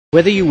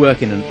Whether you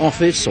work in an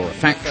office or a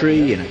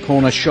factory, in a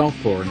corner shop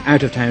or an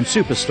out-of-town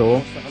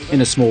superstore,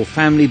 in a small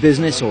family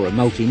business or a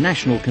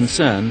multinational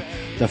concern,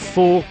 the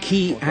 4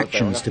 key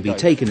actions to be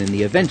taken in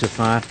the event of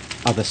fire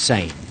are the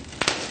same.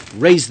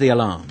 Raise the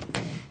alarm.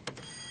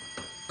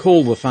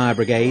 Call the fire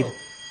brigade.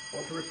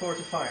 Or to report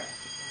a fire.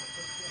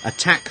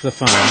 Attack the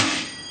fire.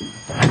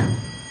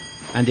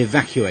 And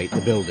evacuate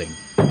the building.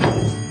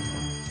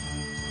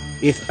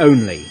 If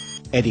only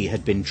Eddie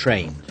had been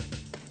trained.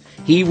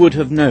 He would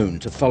have known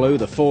to follow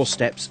the 4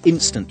 steps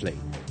instantly,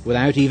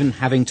 without even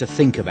having to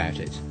think about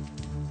it.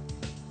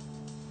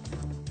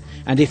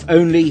 And if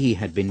only he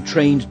had been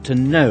trained to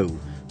know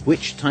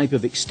which type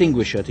of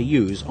extinguisher to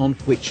use on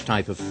which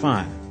type of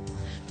fire,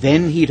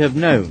 then he'd have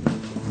known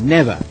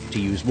never to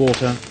use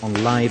water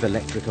on live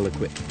electrical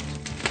equipment.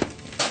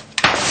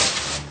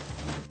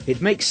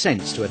 It makes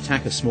sense to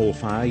attack a small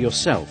fire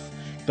yourself,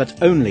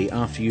 but only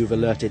after you've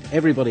alerted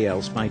everybody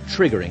else by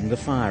triggering the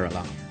fire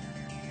alarm.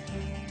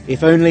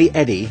 If only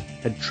Eddie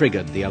had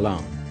triggered the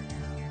alarm.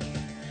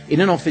 In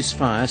an office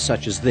fire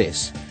such as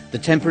this, the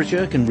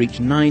temperature can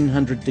reach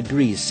 900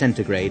 degrees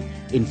centigrade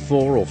in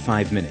 4 or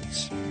 5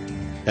 minutes.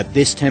 At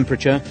this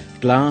temperature,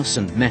 glass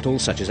and metal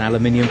such as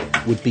aluminium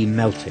would be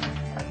melting.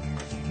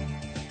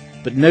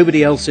 But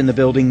nobody else in the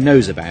building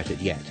knows about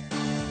it yet,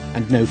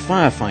 and no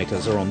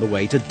firefighters are on the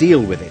way to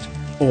deal with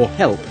it or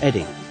help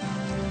Eddie.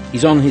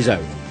 He's on his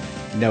own.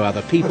 No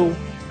other people,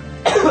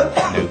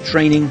 no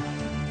training,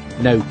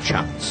 no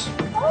chance.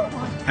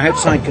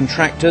 Outside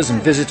contractors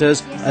and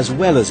visitors, as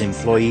well as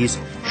employees,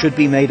 should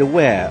be made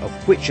aware of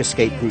which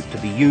escape route to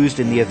be used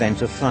in the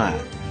event of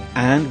fire,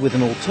 and with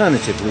an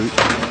alternative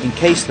route in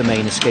case the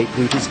main escape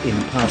route is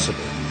impassable.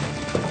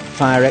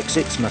 Fire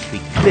exits must be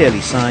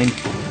clearly signed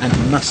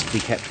and must be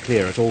kept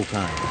clear at all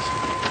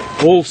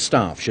times. All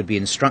staff should be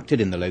instructed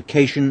in the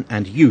location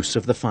and use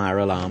of the fire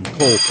alarm call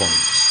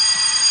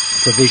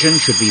points. Provision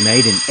should be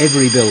made in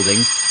every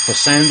building for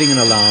sounding an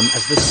alarm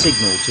as the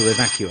signal to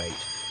evacuate.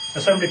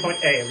 Assembly point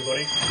A,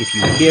 everybody. If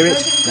you hear it,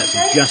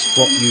 that's just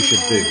what you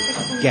should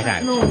do. Get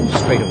out,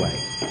 straight away.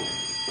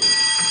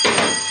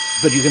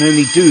 But you can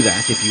only do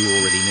that if you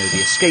already know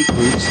the escape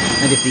routes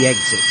and if the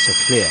exits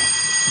are clear.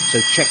 So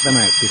check them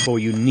out before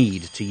you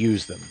need to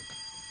use them.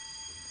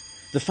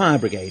 The fire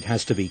brigade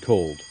has to be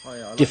called.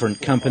 Different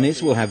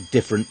companies will have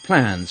different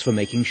plans for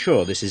making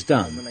sure this is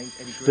done.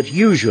 But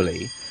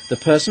usually, the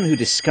person who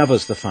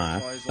discovers the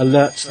fire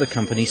alerts the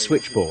company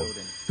switchboard,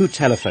 who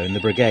telephone the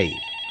brigade.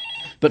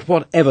 But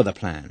whatever the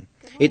plan,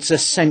 it's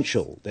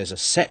essential there's a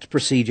set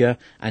procedure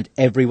and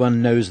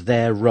everyone knows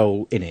their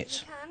role in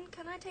it.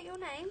 Can I take your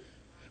name?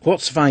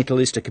 What's vital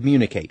is to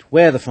communicate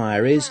where the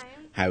fire is,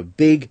 how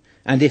big,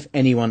 and if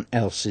anyone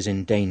else is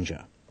in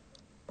danger.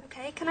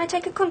 Okay, can I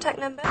take a contact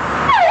number?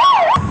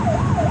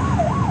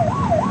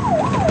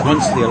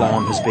 Once the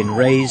alarm has been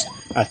raised,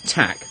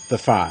 attack the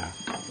fire.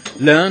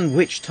 Learn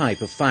which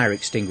type of fire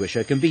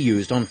extinguisher can be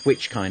used on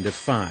which kind of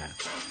fire.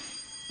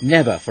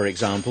 Never, for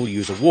example,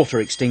 use a water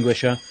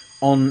extinguisher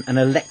on an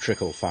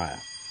electrical fire.